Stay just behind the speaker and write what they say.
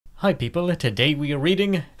Hi people, today we are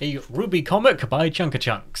reading a RWBY comic by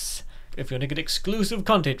Chunks. If you want to get exclusive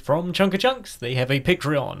content from Chunks, they have a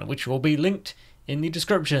Patreon, which will be linked in the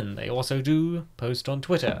description. They also do post on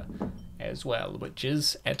Twitter as well, which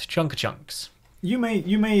is at Chunks. You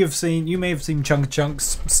may have seen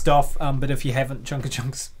Chunks stuff, but if you haven't,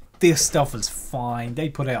 Chunks, their stuff is fine. They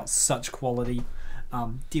put out such quality.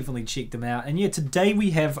 Definitely check them out. And yeah, today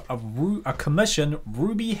we have a commission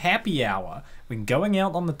RWBY happy hour. When going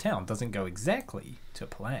out on the town doesn't go exactly to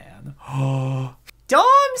plan. Dom,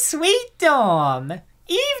 sweet Dom.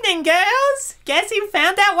 Evening, girls. Guess who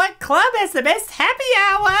found out what club has the best happy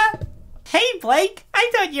hour? Hey, Blake. I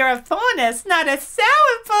thought you were a faunus, not a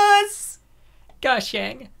sourpuss. Gosh,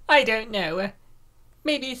 Yang, I don't know.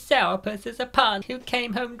 Maybe Sourpuss is a pun who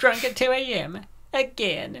came home drunk at 2 a.m.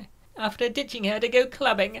 Again. After ditching her to go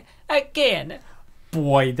clubbing. Again.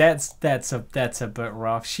 Boy, that's a bit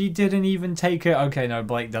rough. She didn't even take her. Okay, no,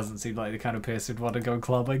 Blake doesn't seem like the kind of person who'd want to go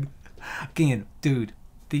clubbing. Again, dude,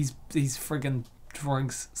 these friggin'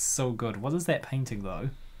 drinks so good. What is that painting though?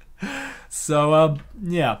 So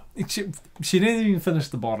yeah, she didn't even finish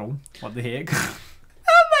the bottle. What the heck?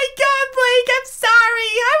 Oh my god, Blake, I'm sorry.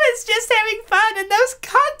 I was just having fun and those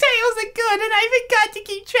cocktails are good and I forgot to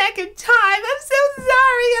keep track of time. I'm so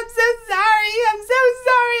sorry. I'm so sorry. I'm so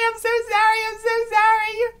sorry. I'm so sorry. I'm so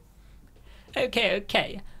sorry.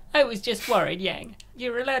 Okay. I was just worried, Yang.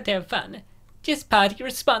 You're allowed to have fun. Just party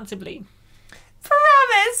responsibly.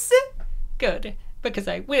 Promise. Good, because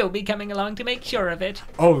I will be coming along to make sure of it.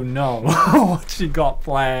 Oh no, what she got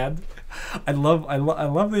planned. I love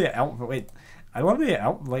the outfit. Wait, I love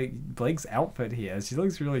Blake's outfit here. She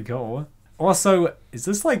looks really cool. Also, is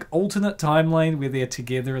this like alternate timeline where they're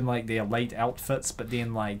together in like their late outfits, but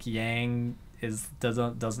then like Yang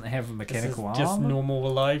doesn't have a mechanical arm? Just normal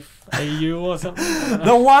life AU or something.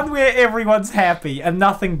 The one where everyone's happy and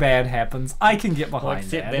nothing bad happens. I can get behind well,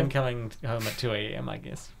 except that. them coming home at 2 a.m. I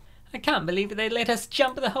guess. I can't believe they let us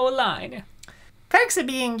jump the whole line. Perks of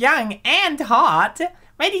being young and hot.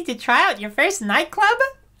 Ready to try out your first nightclub?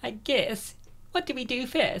 I guess. What do we do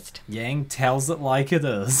first? Yang tells it like it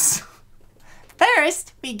is.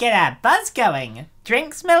 First, we get our buzz going.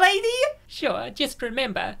 Drinks, milady? Sure, just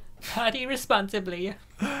remember, party responsibly.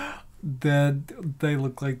 They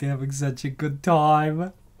look like they're having such a good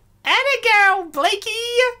time. Atta girl, Blakey!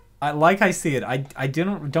 Like I said, I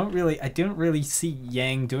didn't really see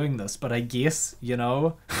Yang doing this, but I guess, you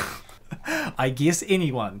know, I guess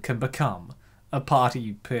anyone can become a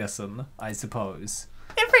party person, I suppose.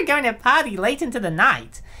 If we're going to party late into the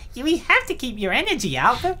night, we have to keep your energy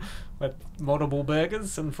up. With multiple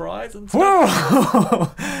burgers and fries and stuff.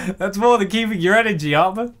 Whoa! That's more than keeping your energy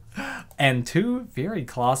up. And two very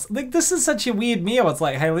class. Like, this is such a weird meal. It's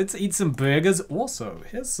like, hey, let's eat some burgers. Also,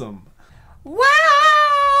 here's some. Wow!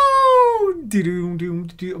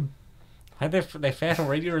 Are they fat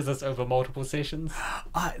already, or is this over multiple sessions?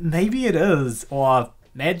 Maybe it is, or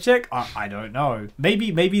magic. I don't know.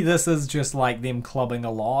 Maybe this is just like them clubbing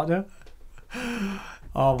a lot.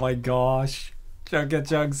 Oh my gosh,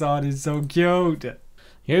 Chunks on is so cute.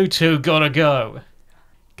 You two gotta go.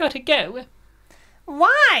 Gotta go?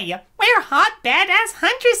 Why? We're hot badass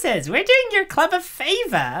huntresses. We're doing your club a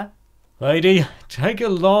favor. Lady, take a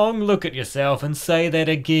long look at yourself and say that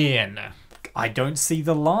again. I don't see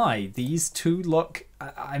the lie. These two look,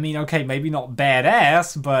 I mean, okay, maybe not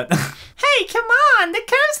badass, but... Hey, come on! The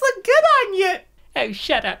curves look good on you! Oh,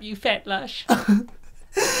 shut up, you fat lush.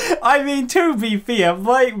 I mean, to be fair,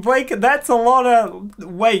 Blake, that's a lot of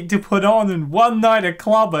weight to put on in one night of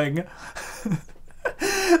clubbing.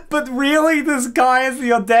 But really, this guy has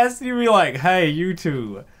the audacity to be like, hey, you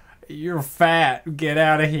two, you're fat, get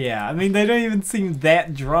out of here. I mean, they don't even seem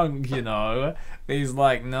that drunk, you know? He's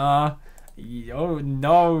like, nah. Oh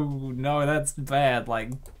no, that's bad. Like,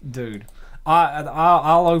 dude,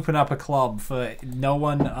 I'll open up a club for no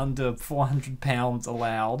one under 400 pounds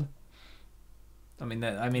allowed. I mean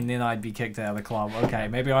then I'd be kicked out of the club. Okay,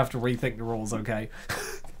 maybe I'll have to rethink the rules. Okay.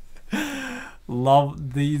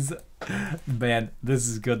 Love these, man. This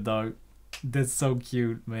is good though. That's so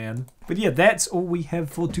cute, man. But yeah, that's all we have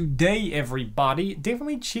for today, everybody.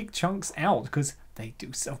 Definitely check Chunks out because they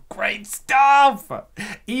do some great stuff.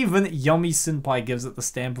 Even Yummy Senpai gives it the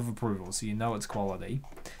stamp of approval, so you know it's quality.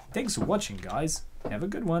 Thanks for watching, guys. Have a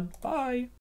good one. Bye.